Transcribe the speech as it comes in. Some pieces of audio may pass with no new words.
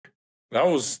That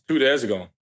was 2 days ago.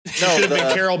 No, should have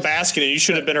been Carol Baskin, and you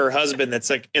should have been her husband. That's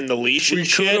like in the leash and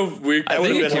shit. That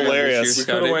would have been hilarious. We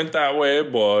could have went that way,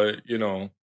 but you know.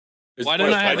 Why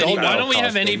don't we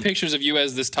have any pictures of you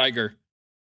as this tiger?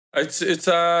 It's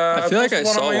I feel like I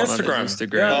saw one on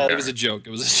Instagram. Yeah. It was a joke. It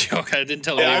was a joke. I didn't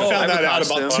tell anyone. I found that out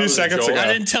about 2 seconds ago. I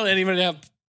didn't tell anyone to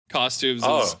have costumes.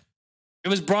 It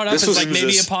was brought up as like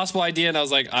maybe a possible idea, and I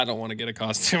was like, I don't want to get a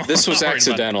costume. This was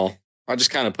accidental. I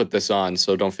just kind of put this on,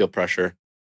 so don't feel pressure.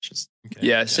 Just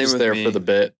yeah, same just with there me. for the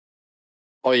bit.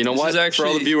 Oh, you know what? Actually, for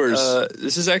all the viewers,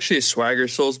 this is actually a Swagger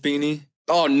Souls beanie.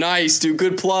 Oh, nice, dude.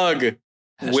 Good plug.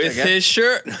 With his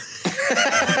shirt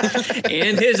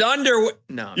and his underwear.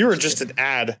 No, you were just an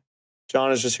ad.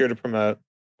 John is just here to promote.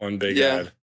 One big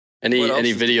ad.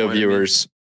 Any video viewers,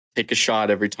 take a shot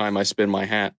every time I spin my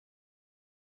hat.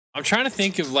 I'm trying to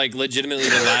think of like legitimately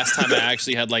the last time I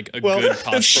actually had like a good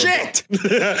costume. Shit.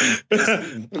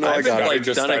 No, I haven't like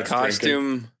done a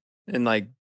costume in like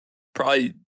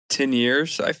probably 10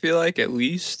 years. I feel like at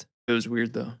least. It was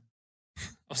weird though.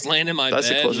 I was laying in my That's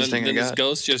bed, the closest thing and then I this got.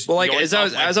 ghost just like as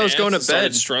I was going to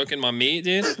bed, stroking my meat,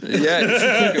 dude. Yeah,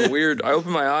 it's fucking weird. I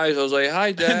opened my eyes. I was like,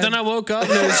 "Hi, Dad." And then I woke up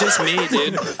and it was just me,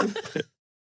 dude. I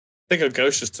think a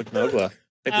ghost just took Nogla.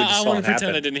 I want to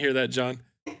pretend I didn't hear that, John.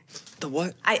 The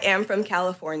what? I am from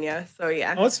California, so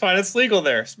yeah. Oh, it's fine. It's legal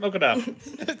there. Smoke it up.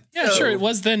 Yeah, sure. It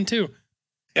was then too.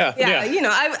 Yeah. You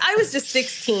know, I was just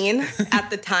 16 at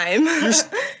the time.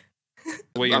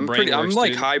 I'm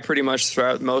like high pretty much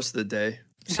throughout most of the day.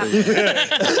 So. I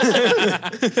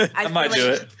might do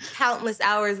it. Countless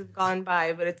hours have gone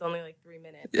by, but it's only like 3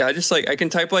 minutes. Yeah, I can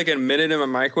type like a minute in my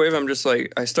microwave. I'm just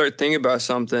like, I start thinking about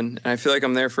something, and I feel like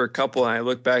I'm there for a couple, and I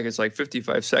look back, it's like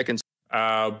 55 seconds.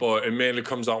 But it mainly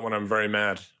comes out when I'm very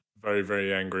mad, very,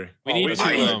 very angry. We need to.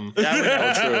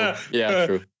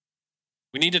 True.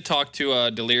 We need to talk to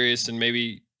Delirious and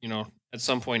maybe at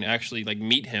some point actually like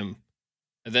meet him,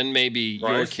 and then maybe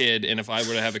your kid, and if I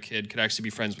were to have a kid, could actually be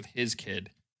friends with his kid.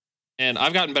 And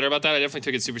I've gotten better about that. I definitely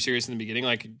took it super serious in the beginning,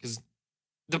 like because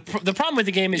the problem with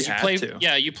the game is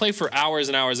you play for hours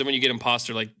and hours, and when you get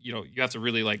imposter, like you have to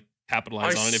really like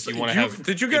capitalize on it if you want to have.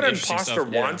 Did you get imposter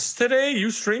once today?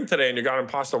 You streamed today and you got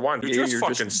imposter once. You're just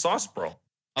fucking sus, bro.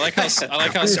 I like how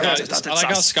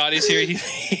Scotty's here.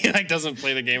 He like doesn't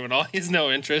play the game at all. He has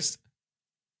no interest.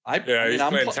 He's playing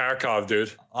Tarkov,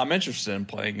 dude. I'm interested in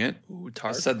playing it. Ooh,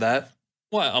 I said that.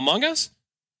 What, Among Us?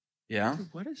 Yeah.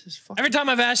 Dude, what is this fucking... Every time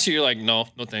I've asked you, you're like, no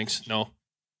thanks, no.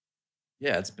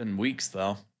 Yeah, it's been weeks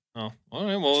though. Oh, all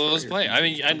right. Well, let's play. I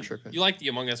mean, you like the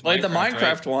Among Us. Played the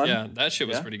Minecraft one. Yeah, that shit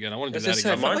was pretty good. I want to do that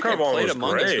again. I felt like I played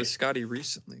Among Us with Scotty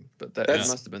recently, but that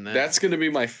must have been that. That's going to be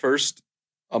my first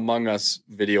Among Us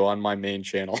video on my main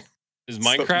channel. Is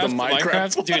Minecraft? The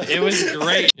Minecraft dude, it was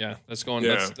great. Yeah, that's going.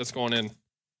 That's going in.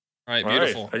 All right,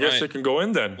 beautiful. I guess it can go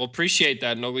in then. We'll appreciate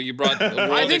that, Noble. You brought.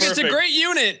 I think it's a great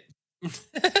unit. No,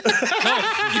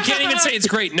 you can't even say it's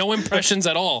great. No impressions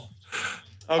at all.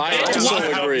 Okay. I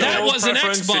also agree. That was an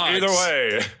Xbox. Either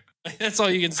way. That's all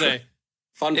you can say.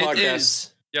 Fun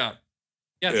podcast. Yeah.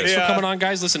 Thanks for coming on,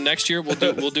 guys. Listen, next year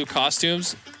we'll do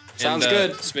costumes. Sounds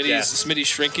good. Smitty's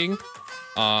shrinking.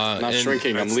 Not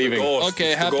shrinking. I'm leaving.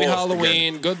 Okay. Happy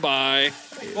Halloween. Again. Goodbye.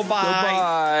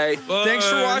 Goodbye. Thanks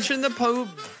for watching the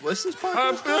What's this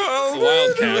podcast?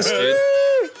 Wildcast, dude.